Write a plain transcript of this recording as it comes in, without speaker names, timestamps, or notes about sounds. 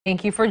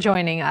Thank you for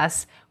joining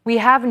us. We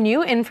have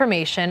new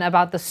information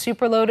about the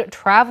Superload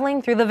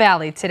traveling through the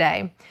valley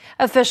today.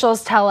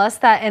 Officials tell us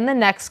that in the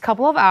next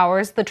couple of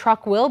hours, the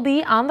truck will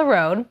be on the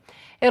road.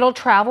 It'll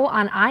travel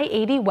on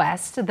I-80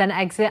 West, then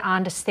exit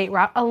onto State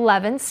Route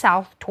 11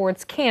 south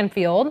towards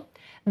Canfield.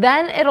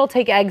 Then it'll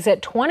take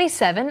exit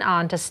 27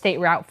 onto State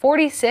Route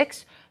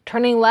 46,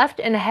 turning left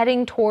and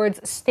heading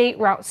towards State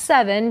Route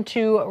 7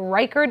 to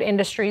Reichard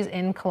Industries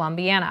in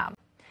Columbiana.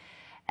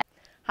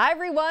 Hi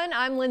everyone,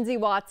 I'm Lindsay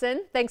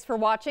Watson. Thanks for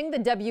watching the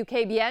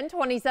WKBN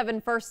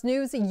 27 First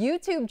News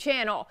YouTube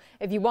channel.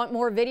 If you want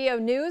more video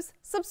news,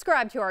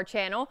 subscribe to our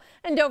channel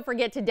and don't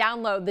forget to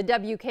download the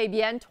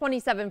WKBN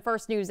 27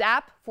 First News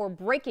app for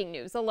breaking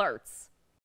news alerts.